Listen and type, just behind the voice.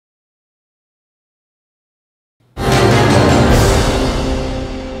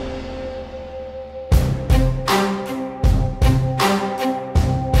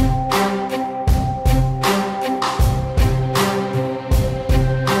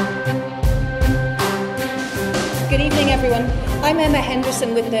everyone. I'm Emma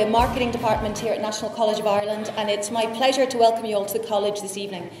Henderson with the Marketing Department here at National College of Ireland, and it's my pleasure to welcome you all to the college this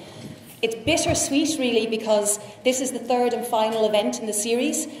evening. It's bittersweet, really, because this is the third and final event in the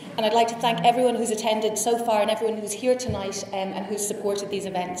series, and I'd like to thank everyone who's attended so far and everyone who's here tonight and who's supported these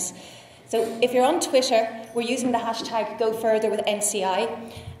events. So if you're on Twitter, we're using the hashtag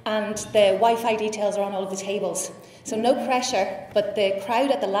 #GoFurtherWithNCI, and the Wi-Fi details are on all of the tables. So no pressure, but the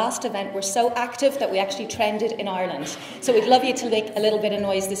crowd at the last event were so active that we actually trended in Ireland. So we'd love you to make a little bit of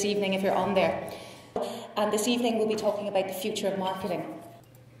noise this evening if you're on there. And this evening we'll be talking about the future of marketing.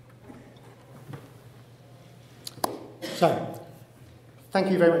 So, thank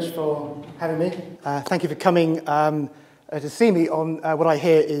you very much for having me. Thank you for coming to see me on what I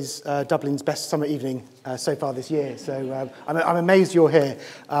hear is Dublin's best summer evening so far this year. So I'm amazed you're here.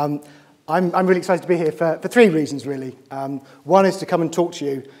 I'm really excited to be here for three reasons, really. One is to come and talk to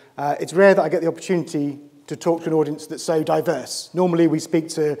you. It's rare that I get the opportunity to talk to an audience that's so diverse. Normally we speak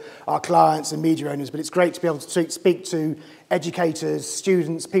to our clients and media owners, but it's great to be able to speak to educators,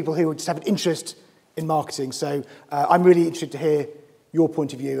 students, people who just have an interest in marketing. So I'm really interested to hear your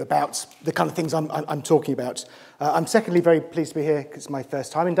point of view about the kind of things I'm talking about. I'm secondly very pleased to be here because it's my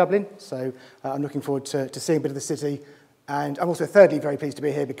first time in Dublin, so I'm looking forward to seeing a bit of the city. And I'm also thirdly very pleased to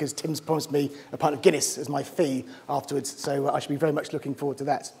be here because Tim's promised me a pint of Guinness as my fee afterwards, so I should be very much looking forward to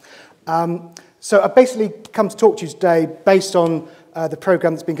that. So I've basically come to talk to you today based on the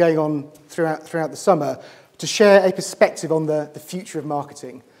programme that's been going on throughout the summer to share a perspective on the future of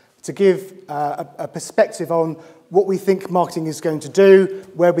marketing, to give a perspective on what we think marketing is going to do,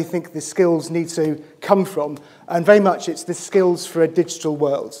 where we think the skills need to come from, and very much it's the skills for a digital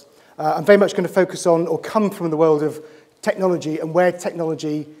world. I'm very much going to focus on or come from the world of technology and where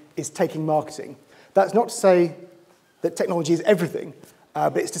technology is taking marketing. That's not to say that technology is everything,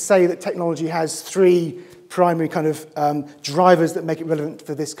 but it's to say that technology has three primary kind of drivers that make it relevant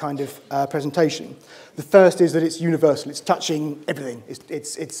for this kind of presentation. The first is that it's universal, it's touching everything.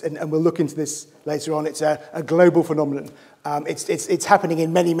 And we'll look into this later on. It's a global phenomenon. It's happening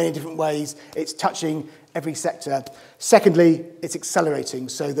in many, many different ways. It's touching every sector. Secondly, it's accelerating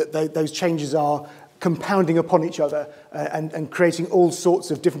so that those changes are compounding upon each other and creating all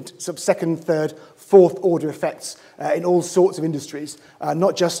sorts of different sort of second, third, fourth order effects in all sorts of industries,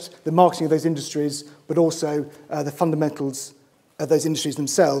 not just the marketing of those industries, but also the fundamentals of those industries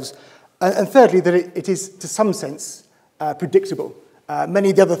themselves. And thirdly, that it is, to some sense, predictable. Many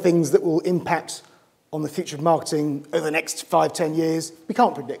of the other things that will impact on the future of marketing over the next 5-10 years, we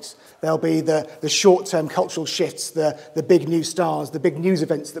can't predict. There'll be the short-term cultural shifts, the big new stars, the big news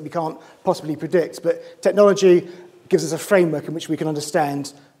events that we can't possibly predict. But technology gives us a framework in which we can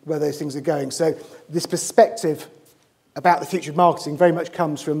understand where those things are going. So this perspective about the future of marketing very much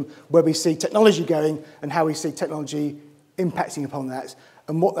comes from where we see technology going and how we see technology impacting upon that.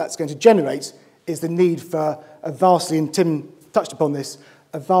 And what that's going to generate is the need for a vastly, and Tim touched upon this,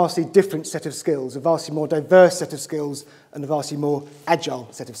 a vastly different set of skills, a vastly more diverse set of skills, and a vastly more agile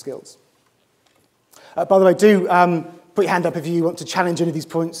set of skills. By the way, do put your hand up if you want to challenge any of these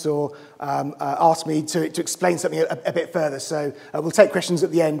points or ask me to explain something a bit further. So we'll take questions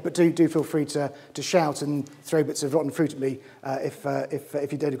at the end, but do feel free to shout and throw bits of rotten fruit at me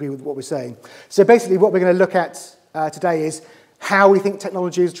if you don't agree with what we're saying. So basically what we're going to look at today is how we think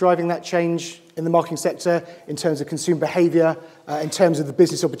technology is driving that change in the marketing sector in terms of consumer behaviour, in terms of the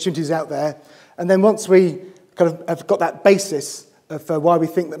business opportunities out there. And then once we kind of have got that basis of why we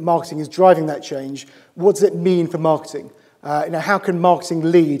think that marketing is driving that change, what does it mean for marketing? How can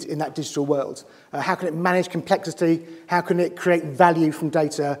marketing lead in that digital world? How can it manage complexity? How can it create value from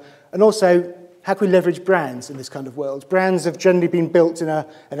data? And also, how can we leverage brands in this kind of world? Brands have generally been built in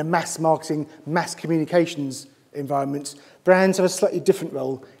a mass marketing, mass communications environment. Brands have a slightly different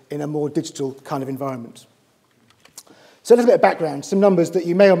role in a more digital kind of environment. So a little bit of background, some numbers that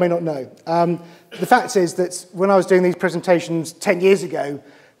you may or may not know. The fact is that when I was doing these presentations 10 years ago,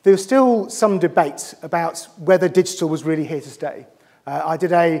 there was still some debate about whether digital was really here to stay. I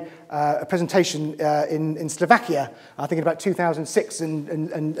did a presentation in Slovakia, I think in about 2006,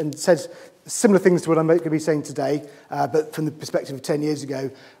 and said similar things to what I'm going to be saying today, but from the perspective of 10 years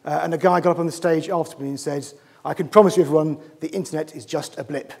ago. And a guy got up on the stage after me and said, "I can promise you everyone, the internet is just a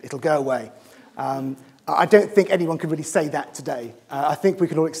blip. It'll go away." I don't think anyone can really say that today. I think we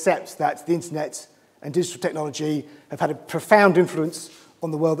can all accept that the internet and digital technology have had a profound influence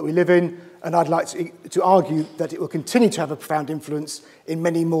on the world that we live in, and I'd like to argue that it will continue to have a profound influence in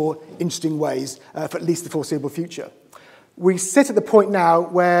many more interesting ways for at least the foreseeable future. We sit at the point now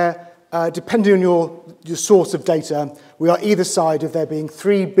where depending on your source of data, we are either side of there being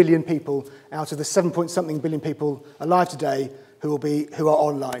 3 billion people out of the 7-point-something billion people alive today who are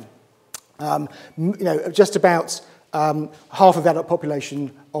online. Just about half of the adult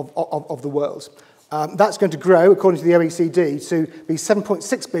population of the world. That's going to grow, according to the OECD, to be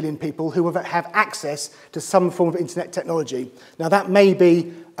 7.6 billion people who have access to some form of internet technology. Now, that may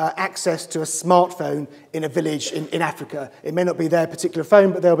be access to a smartphone in a village in Africa. It may not be their particular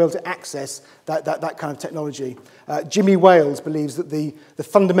phone, but they'll be able to access that kind of technology. Jimmy Wales believes that the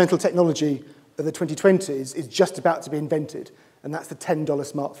fundamental technology of the 2020s is just about to be invented, and that's the $10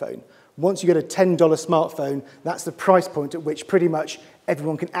 smartphone. Once you get a $10 smartphone, that's the price point at which pretty much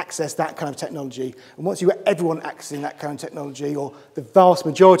everyone can access that kind of technology. And once you get everyone accessing that kind of technology, or the vast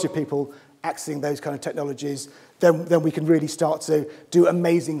majority of people accessing those kind of technologies, then we can really start to do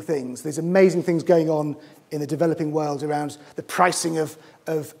amazing things. There's amazing things going on in the developing world around the pricing of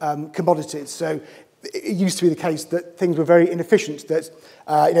commodities. So it used to be the case that things were very inefficient, that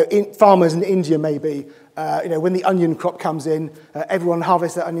farmers in India maybe, when the onion crop comes in, everyone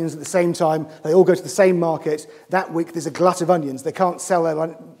harvests their onions at the same time, they all go to the same market. That week there's a glut of onions. They can't sell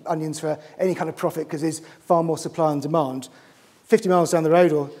their onions for any kind of profit because there's far more supply and demand. 50 miles down the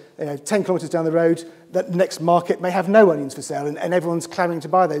road, or 10 kilometres down the road, that next market may have no onions for sale, and everyone's clamoring to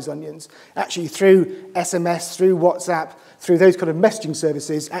buy those onions. Actually, through SMS, through WhatsApp, through those kind of messaging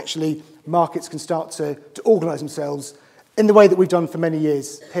services, actually markets can start to organise themselves in the way that we've done for many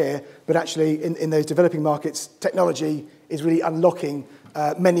years here, but actually in those developing markets, technology is really unlocking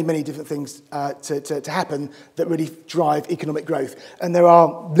many, many different things to happen that really drive economic growth. And there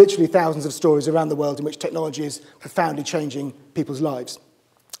are literally thousands of stories around the world in which technology is profoundly changing people's lives.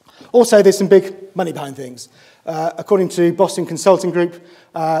 Also, there's some big money behind things. According to Boston Consulting Group,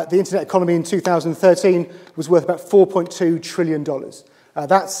 the internet economy in 2013 was worth about $4.2 trillion.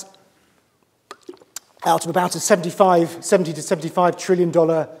 That's out of about a $70 to $75 trillion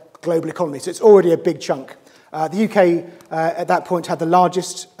global economy. So it's already a big chunk. The UK at that point had the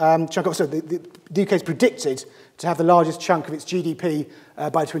largest chunk of, the UK is predicted to have the largest chunk of its GDP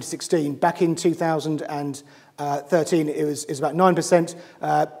by 2016. Back in 2013, it was about 9%.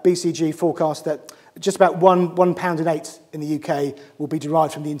 BCG forecast that just about £1.08 in the UK will be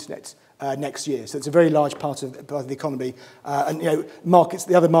derived from the internet next year. So it's a very large part of the economy. And markets,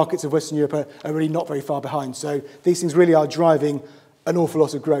 the other markets of Western Europe are really not very far behind. So these things really are driving an awful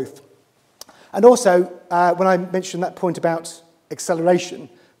lot of growth. And also, when I mentioned that point about acceleration,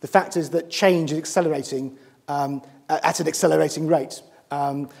 the fact is that change is accelerating at an accelerating rate.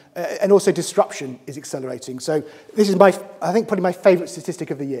 And also disruption is accelerating. So this is I think, probably my favourite statistic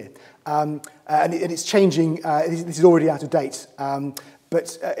of the year. And it's changing. This is already out of date.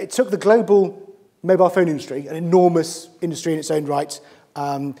 But it took the global mobile phone industry, an enormous industry in its own right,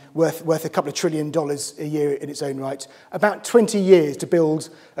 worth a couple of $1 trillion a year in its own right, about 20 years to build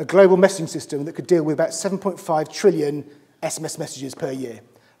a global messaging system that could deal with about 7.5 trillion SMS messages per year.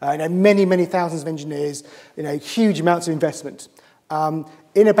 Many, many thousands of engineers, huge amounts of investment.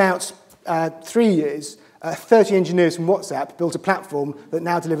 In about 3 years, 30 engineers from WhatsApp built a platform that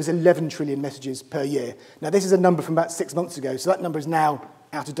now delivers 11 trillion messages per year. Now, this is a number from about 6 months ago, so that number is now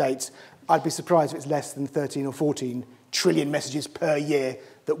out of date. I'd be surprised if it's less than 13 or 14 trillion messages per year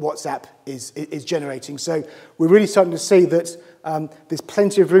that WhatsApp is generating. So we're really starting to see that there's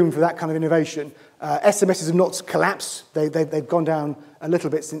plenty of room for that kind of innovation. SMSs have not collapsed. They've gone down a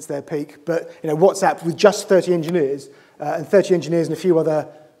little bit since their peak. But WhatsApp, with just 30 engineers, and 30 engineers and a few other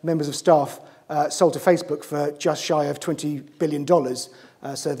members of staff, sold to Facebook for just shy of $20 billion.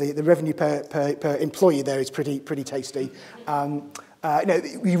 So the revenue per employee there is pretty tasty.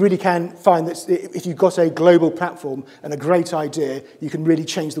 You really can find that if you've got a global platform and a great idea, you can really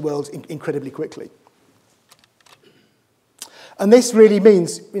change the world incredibly quickly. And this really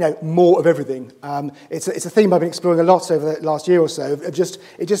means, more of everything. It's a theme I've been exploring a lot over the last year or so. It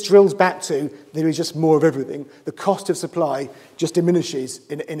just drills back to there is just more of everything. The cost of supply just diminishes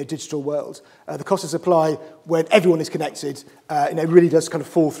in a digital world. The cost of supply, when everyone is connected, really does kind of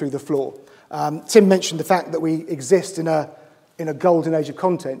fall through the floor. Tim mentioned the fact that we exist in a golden age of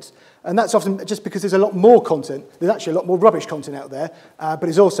content. And that's often just because there's a lot more content. There's actually a lot more rubbish content out there, but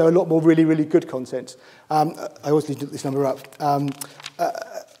there's also a lot more really, really good content. I always need to look this number up.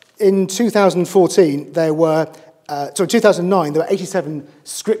 In 2009, there were 87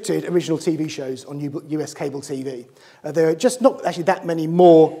 scripted original TV shows on US cable TV. There are just not actually that many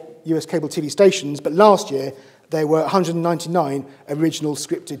more US cable TV stations, but last year, there were 199 original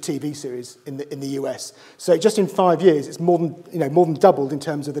scripted TV series in the US. So just in 5 years, it's more than doubled in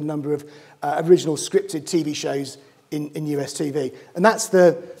terms of the number of original scripted TV shows in US TV. And that's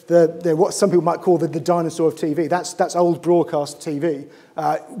the what some people might call the dinosaur of TV. That's old broadcast TV.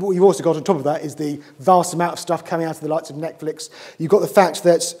 What you've also got on top of that is the vast amount of stuff coming out of the likes of Netflix. You've got the fact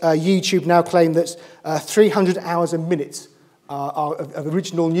that YouTube now claim that 300 hours a minute of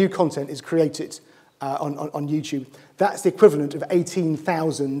original new content is created on YouTube. That's the equivalent of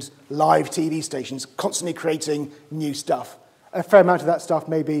 18,000 live TV stations constantly creating new stuff. A fair amount of that stuff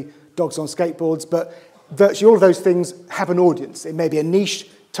may be dogs on skateboards, but virtually all of those things have an audience. It may be a niche,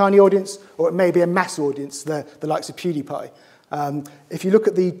 tiny audience, or it may be a mass audience, the likes of PewDiePie. If you look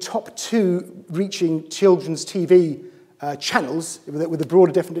at the top 2 reaching children's TV channels, with a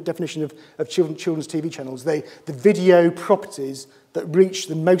broader definition of children's TV channels, the video properties that reach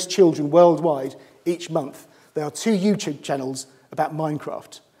the most children worldwide each month, there are 2 YouTube channels about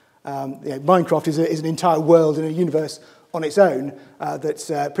Minecraft. Minecraft is an entire world and a universe on its own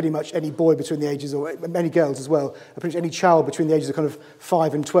that pretty much any boy between the ages, or many girls as well, pretty much any child between the ages of kind of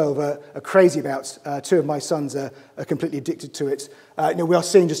 5 and 12 are crazy about. 2 of my sons are completely addicted to it. We are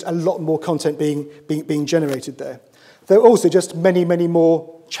seeing just a lot more content being generated there. There are also just many, many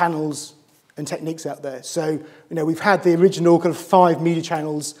more channels and techniques out there. So, we've had the original kind of 5 media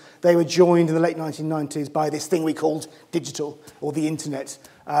channels. They were joined in the late 1990s by this thing we called digital, or the internet.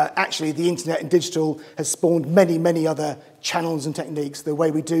 Actually, the internet and digital has spawned many, many other channels and techniques. The way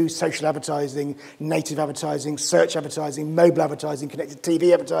we do social advertising, native advertising, search advertising, mobile advertising, connected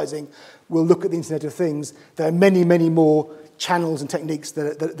TV advertising. We'll look at the Internet of Things. There are many, many more channels and techniques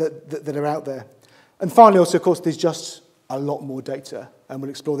that are out there. And finally, also, of course, there's just a lot more data, and we'll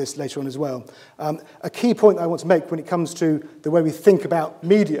explore this later on as well. A key point that I want to make when it comes to the way we think about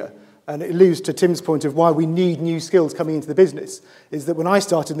media, and it alludes to Tim's point of why we need new skills coming into the business, is that when I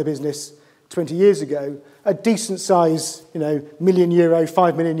started in the business 20 years ago, a decent size, €1 million,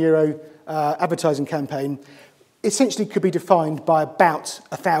 €5 million advertising campaign essentially could be defined by about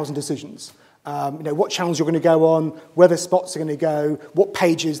 1,000 decisions. What channels you're going to go on, where the spots are going to go, what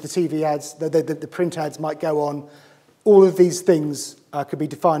pages the TV ads, the print ads might go on. All of these things could be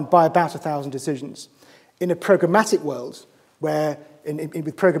defined by about 1,000 decisions. In a programmatic world, where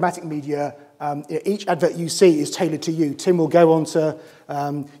with programmatic media, each advert you see is tailored to you. Tim will go on to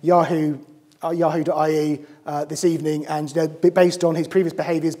yahoo.ie this evening, and based on his previous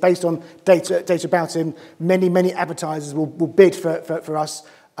behaviours, based on data about him, many advertisers will bid for us,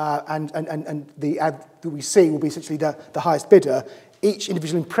 and the ad that we see will be essentially the highest bidder. Each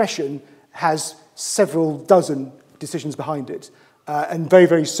individual impression has several dozen decisions behind it. And very,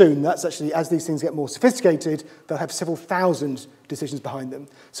 very soon, that's actually, as these things get more sophisticated, they'll have several thousand decisions behind them.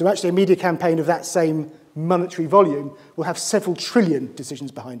 So actually a media campaign of that same monetary volume will have several trillion decisions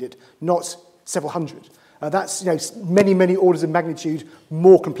behind it, not several hundred. That's many orders of magnitude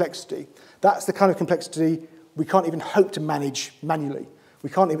more complexity. That's the kind of complexity we can't even hope to manage manually. We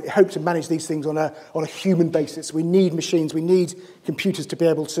can't even hope to manage these things on a human basis. We need machines, we need computers to be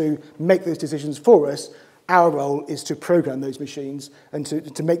able to make those decisions for us. Our role is to program those machines and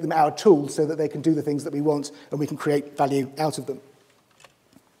to make them our tools so that they can do the things that we want and we can create value out of them.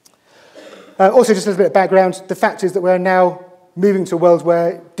 Also, just a little bit of background, the fact is that we're now moving to a world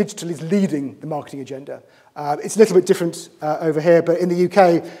where digital is leading the marketing agenda. It's a little bit different over here, but in the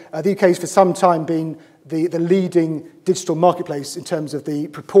UK has for some time been the leading digital marketplace in terms of the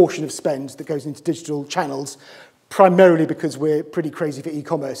proportion of spend that goes into digital channels, primarily because we're pretty crazy for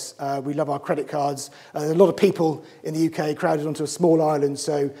e-commerce. We love our credit cards. There's a lot of people in the UK crowded onto a small island,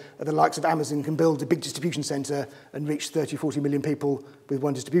 so the likes of Amazon can build a big distribution centre and reach 30, 40 million people with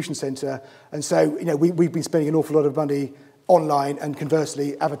one distribution centre. And so, we've been spending an awful lot of money online, and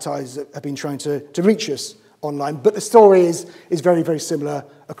conversely, advertisers have been trying to reach us online. But the story is very, very similar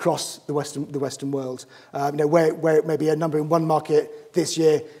across the Western world. Where it may be a number in one market this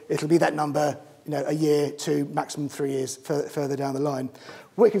year, it'll be that number a year to maximum 3 years further down the line.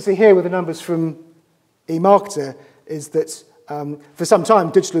 What you can see here with the numbers from eMarketer is that for some time,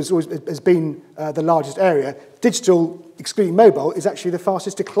 digital has been the largest area. Digital, excluding mobile, is actually the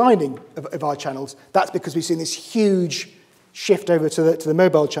fastest declining of our channels. That's because we've seen this huge shift over to the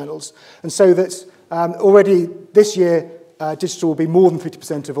mobile channels. And so that already this year, digital will be more than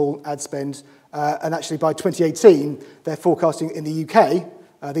 50% of all ad spend. And actually by 2018, they're forecasting in the UK,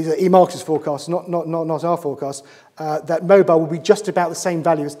 these are eMarketer's forecasts, not our forecasts, that mobile will be just about the same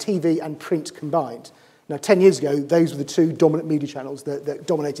value as TV and print combined. Now, 10 years ago, those were the two dominant media channels that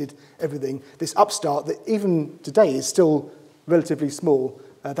dominated everything. This upstart that even today is still relatively small,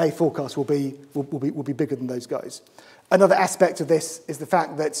 they forecast will be bigger than those guys. Another aspect of this is the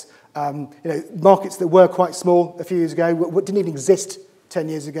fact that markets that were quite small a few years ago, what didn't even exist 10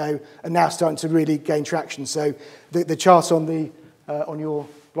 years ago, and now starting to really gain traction. So the chart on your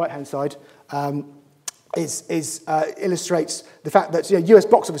right-hand side illustrates the fact that US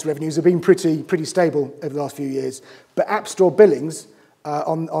box office revenues have been pretty stable over the last few years, but App Store billings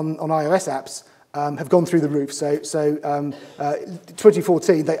on iOS apps have gone through the roof. So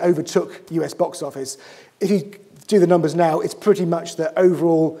 2014 they overtook US box office. If you do the numbers now, it's pretty much the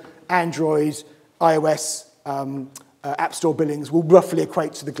overall Android, iOS App Store billings will roughly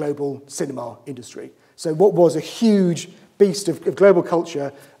equate to the global cinema industry. So what was a huge beast of global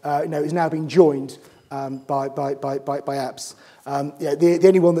culture, is now being joined by apps. The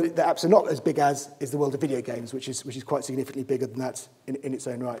only one that the apps are not as big as is the world of video games, which is quite significantly bigger than that in its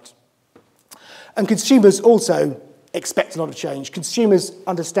own right. And consumers also expect a lot of change. Consumers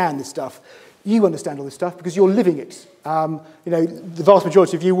understand this stuff. You understand all this stuff because you're living it. The vast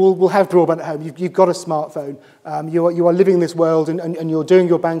majority of you will have broadband at home. You've got a smartphone. You are living in this world and you're doing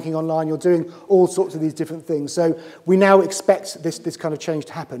your banking online. You're doing all sorts of these different things. So we now expect this kind of change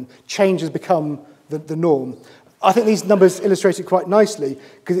to happen. Change has become the norm. I think these numbers illustrate it quite nicely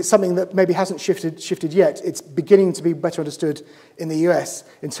because it's something that maybe hasn't shifted yet. It's beginning to be better understood in the US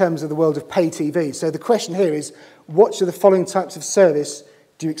in terms of the world of pay TV. So the question here is, which of the following types of service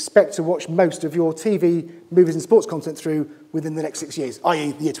do you expect to watch most of your TV, movies and sports content through within the next 6 years,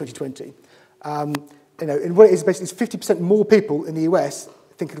 i.e. the year 2020? And what it is basically is 50% more people in the US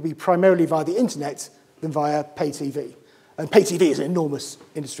think it'll be primarily via the internet than via pay TV. And pay TV is an enormous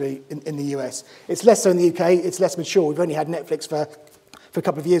industry in the US. It's less so in the UK, it's less mature. We've only had Netflix for a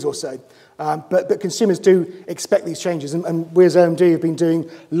couple of years or so. But consumers do expect these changes. And we as OMD have been doing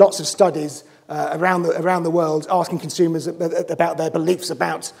lots of studies around the world, asking consumers about their beliefs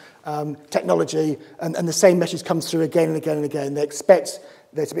about technology. And the same message comes through again and again and again. They expect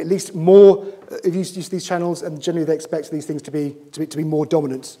there to be at least more use of these channels, and generally they expect these things to be more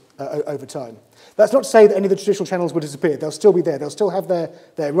dominant over time. That's not to say that any of the traditional channels will disappear. They'll still be there. They'll still have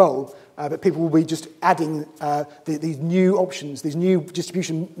their role, but people will be just adding these new options, these new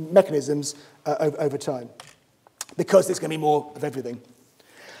distribution mechanisms over time, because there's going to be more of everything.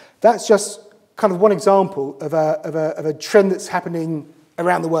 That's just kind of one example of a trend that's happening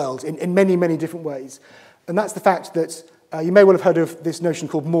around the world in many, many different ways. And that's the fact that you may well have heard of this notion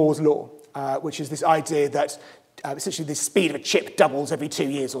called Moore's Law, which is this idea that essentially the speed of a chip doubles every 2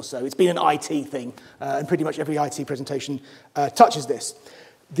 years or so. It's been an IT thing, and pretty much every IT presentation touches this.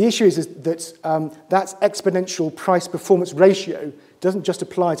 The issue is that that exponential price-performance ratio doesn't just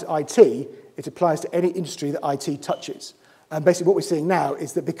apply to IT, it applies to any industry that IT touches. And basically what we're seeing now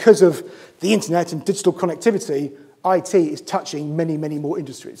is that because of the internet and digital connectivity, IT is touching many, many more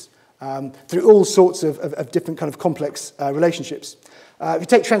industries through all sorts of different kind of complex relationships. If you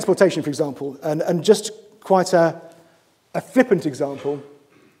take transportation, for example, and just quite a flippant example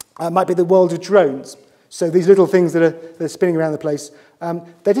might be the world of drones. So these little things that are spinning around the place,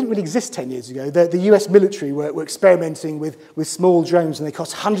 they didn't really exist 10 years ago. The US military were experimenting with small drones, and they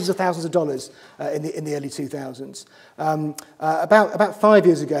cost hundreds of thousands of dollars in the early 2000s. About 5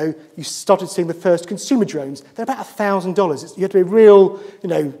 years ago, you started seeing the first consumer drones. They're about $1,000. You had to be a real,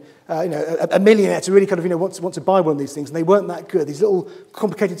 a millionaire to really kind of want to buy one of these things, and they weren't that good. These little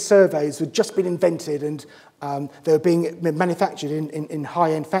complicated surveys had just been invented, and they were being manufactured in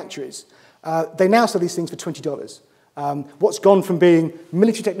high-end factories. They now sell these things for $20. What's gone from being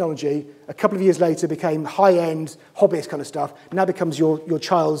military technology, a couple of years later became high-end, hobbyist kind of stuff, now becomes your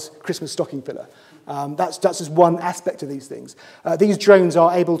child's Christmas stocking filler. That's just one aspect of these things. These drones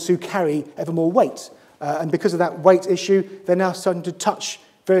are able to carry ever more weight, and because of that weight issue, they're now starting to touch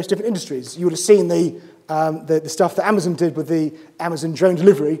various different industries. You would have seen the stuff that Amazon did with the Amazon drone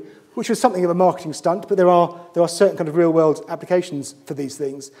delivery, which was something of a marketing stunt, but there are certain kind of real-world applications for these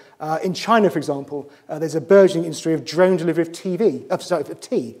things. In China, for example, there's a burgeoning industry of drone delivery of tea.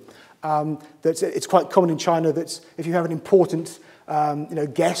 It's quite common in China that if you have an important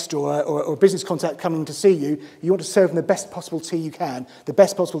guest or business contact coming to see you, you want to serve them the best possible tea you can. The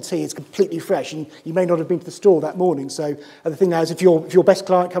best possible tea is completely fresh, and you may not have been to the store that morning. So the thing now is, if your best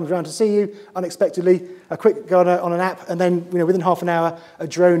client comes around to see you unexpectedly, a quick go on an app, and then within half an hour, a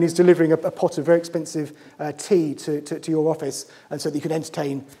drone is delivering a pot of very expensive tea to your office, and so that you can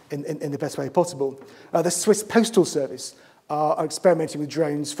entertain in the best way possible. The Swiss Postal Service are experimenting with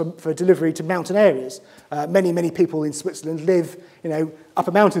drones for delivery to mountain areas. Many people in Switzerland live, up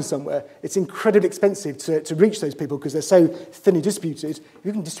a mountain somewhere. It's incredibly expensive to reach those people because they're so thinly distributed. If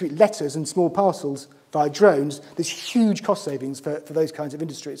you can distribute letters and small parcels via drones, there's huge cost savings for those kinds of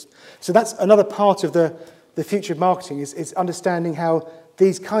industries. So that's another part of the future of marketing is understanding how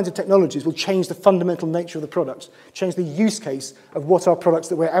these kinds of technologies will change the fundamental nature of the product, change the use case of what our products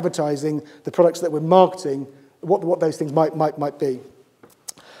that we're advertising, the products that we're marketing, what those things might be.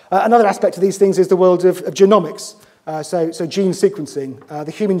 Another aspect of these things is the world of genomics, so gene sequencing.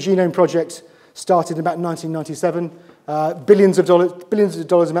 The Human Genome Project started in about 1997. Billions of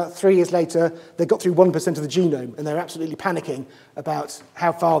dollars, about 3 years later, they got through 1% of the genome, and they're absolutely panicking about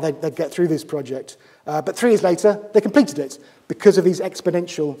how far they'd get through this project. But 3 years later, they completed it because of these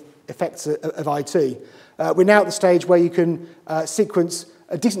exponential effects of IT. We're now at the stage where you can sequence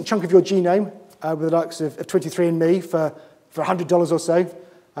a decent chunk of your genome with the likes of 23andMe for $100 or so.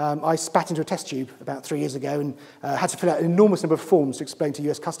 I spat into a test tube about 3 years ago and had to fill out an enormous number of forms to explain to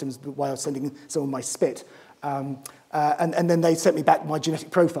US Customs why I was sending some of my spit. And then they sent me back my genetic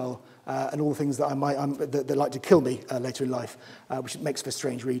profile and all the things that that like to kill me later in life, which makes for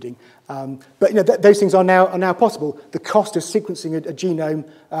strange reading. But those things are now possible. The cost of sequencing a genome,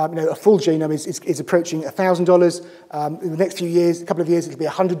 a full genome, is approaching $1,000. In the next few years, a couple of years, it'll be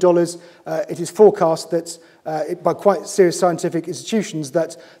 $100. It is forecast that by quite serious scientific institutions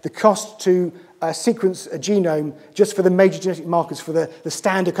that the cost to sequence a genome just for the major genetic markers, for the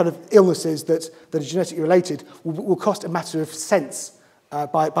standard kind of illnesses that are genetically related, will cost a matter of cents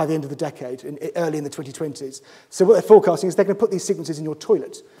by the end of the decade, early in the 2020s. So what they're forecasting is they're going to put these sequences in your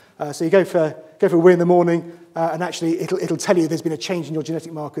toilet. So you go for a wee in the morning, and actually it'll tell you there's been a change in your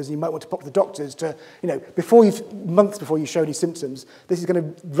genetic markers, and you might want to pop to the doctors to, months before you show any symptoms. This is going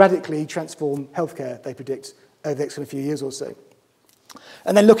to radically transform healthcare, they predict, over the next few years or so.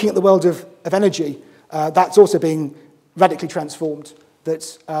 And then looking at the world of energy, that's also being radically transformed.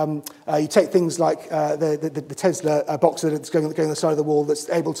 That you take things like the Tesla box that's going on the side of the wall that's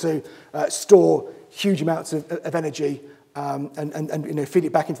able to store huge amounts of energy and feed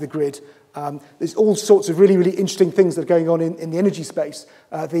it back into the grid. There's all sorts of really, really interesting things that are going on in the energy space.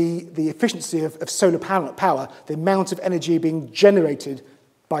 The efficiency of solar power, the amount of energy being generated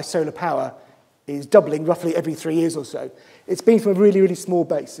by solar power is doubling roughly every 3 years or so. It's been from a really, really small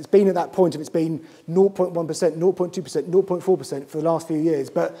base. It's been at that point of it's been 0.1%, 0.2%, 0.4% for the last few years.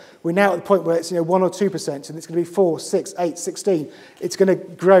 But we're now at the point where it's 1 or 2%, and it's going to be 4, 6, 8, 16. It's going to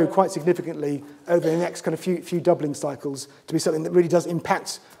grow quite significantly over the next kind of few doubling cycles to be something that really does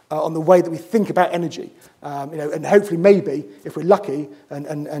impact on the way that we think about energy. And hopefully maybe, if we're lucky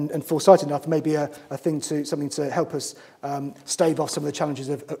and foresighted enough, maybe something to help us stave off some of the challenges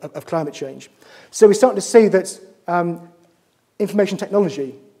of climate change. So we're starting to see that information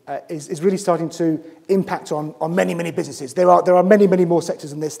technology is really starting to impact on many, many businesses. There are many, many more sectors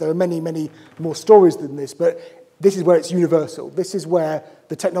than this. There are many, many more stories than this, but this is where it's universal. This is where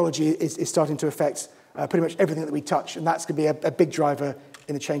the technology is starting to affect pretty much everything that we touch, and that's going to be a big driver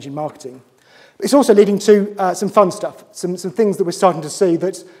in the change in marketing. It's also leading to some fun stuff, some things that we're starting to see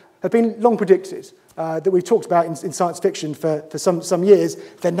that have been long predicted, that we've talked about in science fiction for some years.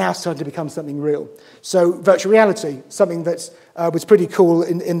 They're now starting to become something real. So virtual reality, something that was pretty cool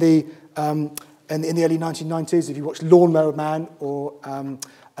in the early 1990s. If you watch Lawnmower Man, or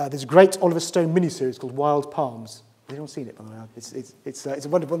there's a great Oliver Stone miniseries called Wild Palms. Has anyone seen it, by the way? It's a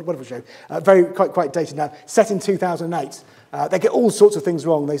wonderful show. Quite dated now. Set in 2008. They get all sorts of things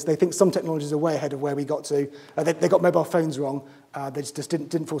wrong. They think some technologies are way ahead of where we got to. They got mobile phones wrong. They just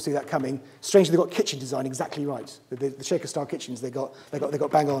didn't foresee that coming. Strangely, they got kitchen design exactly right. The Shaker-style kitchens they got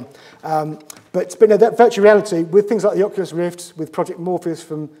bang on. But that virtual reality with things like the Oculus Rift, with Project Morpheus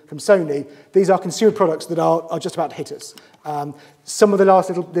from Sony, these are consumer products that are just about to hit us. Some of the last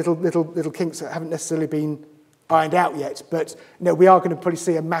little kinks that haven't necessarily been ironed out yet, but we are going to probably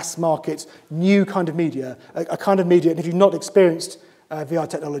see a mass market, new kind of media, a kind of media. And if you've not experienced VR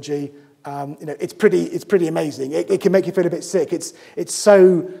technology, it's pretty amazing. It can make you feel a bit sick. It's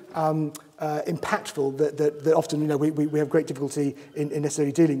so impactful that often we have great difficulty in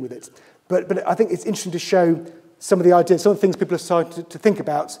necessarily dealing with it. But I think it's interesting to show some of the ideas, some of the things people are starting to think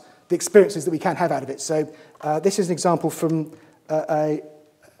about, the experiences that we can have out of it. So this is an example from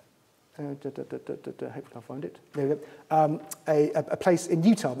hopefully I'll find it. There we go. A place in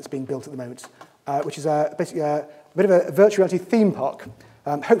Utah that's being built at the moment, which is basically a bit of a virtual reality theme park.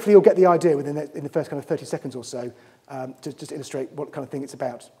 Hopefully you'll get the idea in the first kind of 30 seconds or so, to just illustrate what kind of thing it's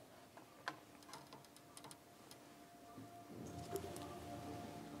about.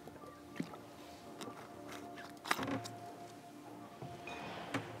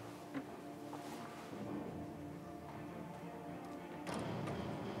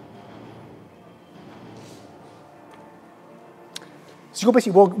 So you're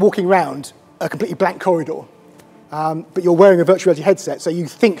basically walking around a completely blank corridor, but you're wearing a virtual reality headset, so you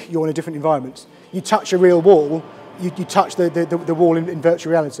think you're in a different environment. You touch a real wall, you touch the wall in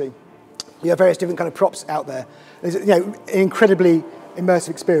virtual reality. You have various different kind of props out there. It's, an incredibly immersive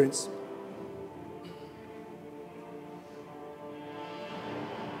experience.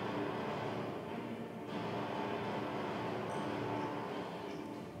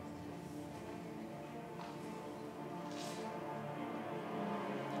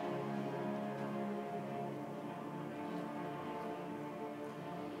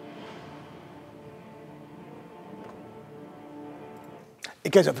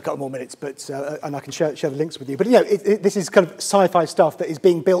 It goes on for a couple more minutes, but and I can share the links with you. But this is kind of sci-fi stuff that is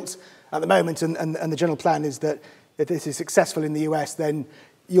being built at the moment, and the general plan is that if this is successful in the US, then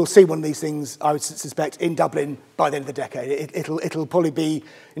you'll see one of these things, I would suspect, in Dublin by the end of the decade. It'll probably be,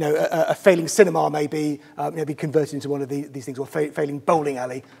 a failing cinema maybe be converted into one of these things, or failing bowling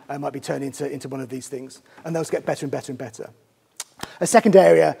alley might be turned into one of these things, and those get better and better and better. A second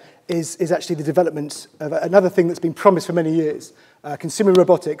area is actually the development of another thing that's been promised for many years, consumer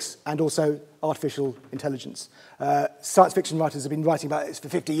robotics and also artificial intelligence. Science fiction writers have been writing about this for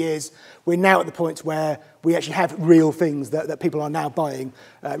 50 years. We're now at the point where we actually have real things that people are now buying.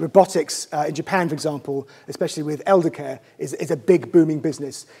 Robotics in Japan, for example, especially with elder care, is a big booming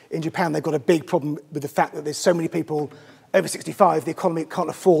business. In Japan, they've got a big problem with the fact that there's so many people over 65, the economy can't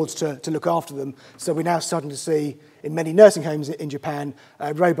afford to look after them. So we're now starting to see in many nursing homes in Japan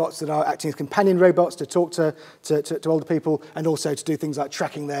robots that are acting as companion robots to talk to older people, and also to do things like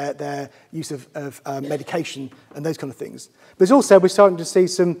tracking their use of medication and those kind of things. But also we're starting to see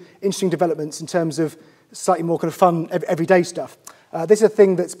some interesting developments in terms of slightly more kind of fun everyday stuff. This is a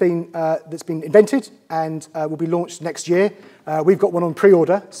thing that's been invented and will be launched next year. We've got one on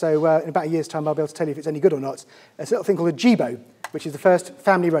pre-order, so in about a year's time I'll be able to tell you if it's any good or not. It's a little thing called a Jibo, which is the first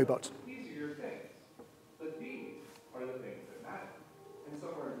family robot. These are your things, but these are the things that matter. And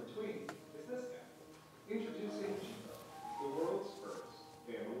somewhere in between is this guy. Introducing Jibo, the world's first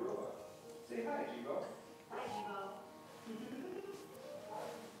family robot. Say hi, Jibo. Hi, Jibo.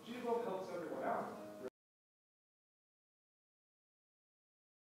 Jibo helps everyone out.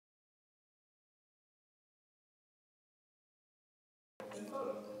 And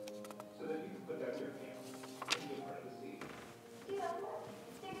photos, so that you can put down your camera and be a part of the scene. Jibo,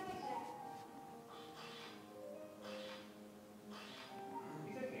 take a picture.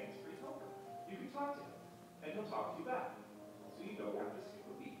 He's a hands-free helper. You can talk to him, and he'll talk to you back. So you don't have to skip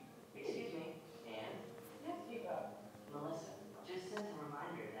a beat. Excuse me, Anne? Yes, Jibo. Melissa just sent a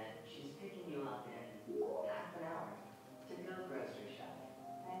reminder that she's picking you up in half an hour to go grocery shopping.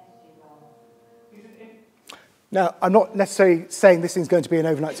 Thanks, Jibo. He's an Now, I'm not necessarily saying this thing's going to be an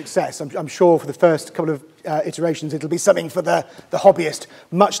overnight success. I'm sure for the first couple of iterations it'll be something for the hobbyist,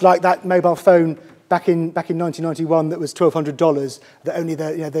 much like that mobile phone back in 1991 that was $1,200 that only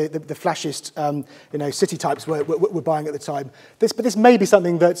the flashiest city types were buying at the time. But this may be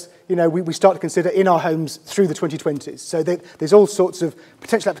something that we start to consider in our homes through the 2020s. So there's all sorts of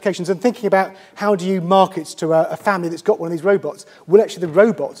potential applications, and thinking about how do you market to a family that's got one of these robots. Will actually the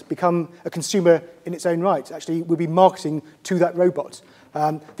robot become a consumer in its own right? Actually, we'll be marketing to that robot.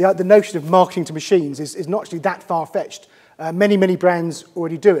 The notion of marketing to machines is not actually that far-fetched. Many brands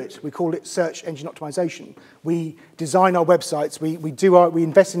already do it. We call it search engine optimization. We design our websites. We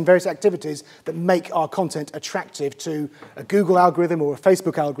invest in various activities that make our content attractive to a Google algorithm or a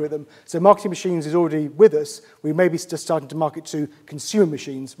Facebook algorithm. So marketing machines is already with us. We may be just starting to market to consumer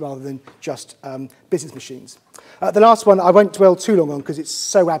machines rather than just business machines. The last one I won't dwell too long on because it's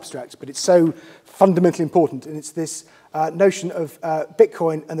so abstract, but it's so fundamentally important, and it's this notion of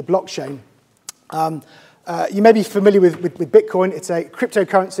Bitcoin and the blockchain. You may be familiar with Bitcoin. It's a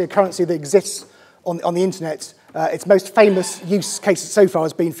cryptocurrency, a currency that exists on the internet. Its most famous use case so far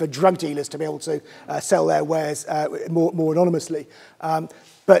has been for drug dealers to be able to sell their wares more anonymously.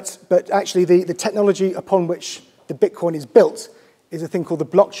 But actually the technology upon which the Bitcoin is built is a thing called the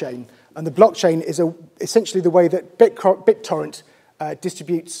blockchain. And the blockchain is essentially the way that BitTorrent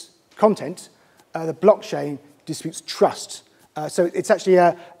distributes content. The blockchain distributes trust. So it's actually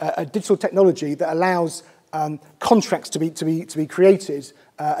a digital technology that allows contracts to be created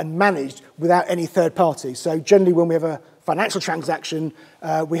and managed without any third party. So generally, when we have a financial transaction,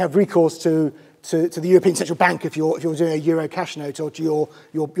 we have recourse to the European Central Bank if you're doing a euro cash note, or to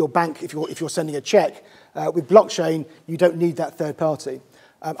your bank if you're sending a check. With blockchain, you don't need that third party.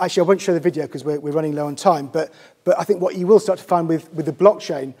 Actually, I won't show the video because we're running low on time. But I think what you will start to find with the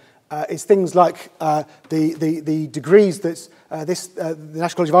blockchain is things like the degrees that the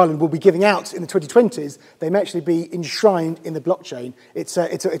National College of Ireland will be giving out in the 2020s. They may actually be enshrined in the blockchain. It's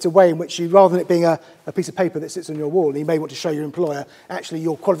a way in which you, rather than it being a piece of paper that sits on your wall and you may want to show your employer, actually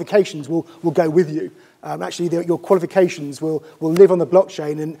your qualifications will go with you. Actually, your qualifications will live on the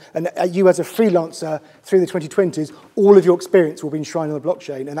blockchain, and you as a freelancer through the 2020s, all of your experience will be enshrined on the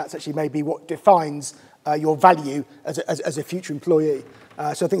blockchain, and that's actually maybe what defines your value as a future employee. So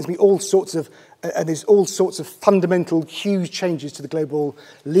I think there's going to be all sorts of, and there's all sorts of fundamental, huge changes to the global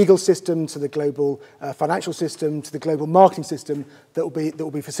legal system, to the global financial system, to the global marketing system that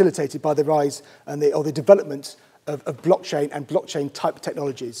will be facilitated by the rise and the development of blockchain and blockchain-type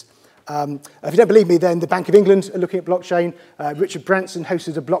technologies. If you don't believe me, then the Bank of England are looking at blockchain. Richard Branson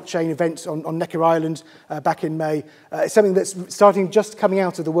hosted a blockchain event on Necker Island back in May. It's something that's just coming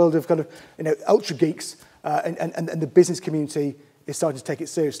out of the world of kind of ultra geeks, and the business community is starting to take it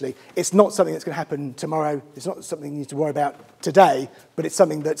seriously. It's not something that's going to happen tomorrow. It's not something you need to worry about today, but it's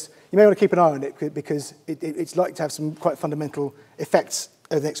something that you may want to keep an eye on it because it's likely to have some quite fundamental effects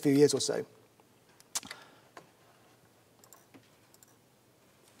over the next few years or so.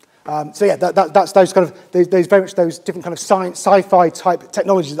 So yeah, that's those kind of those very much those different kind of sci-fi type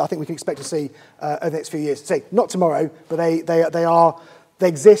technologies that I think we can expect to see over the next few years. Say not tomorrow, but they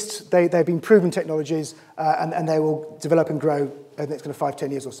exist. They've been proven technologies, and they will develop and grow over the next kind of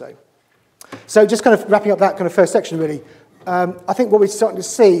 5-10 years or so. So just kind of wrapping up that kind of first section really, I think what we're starting to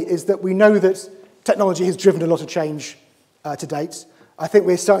see is that we know that technology has driven a lot of change to date. I think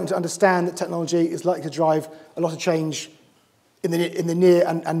we're starting to understand that technology is likely to drive a lot of change in the near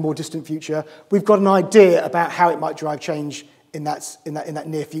and more distant future. We've got an idea about how it might drive change in that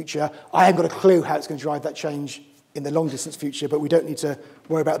near future. I haven't got a clue how it's going to drive that change in the long distance future, but we don't need to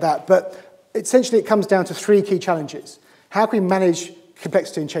worry about that. But essentially it comes down to 3 key challenges. How can we manage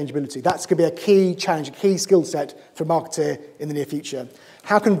complexity and changeability? That's going to be a key challenge, a key skill set for a marketer in the near future.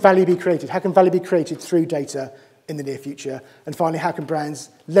 How can value be created? How can value be created through data in the near future? And finally, how can brands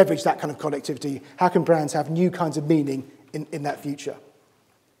leverage that kind of connectivity? How can brands have new kinds of meaning in that future?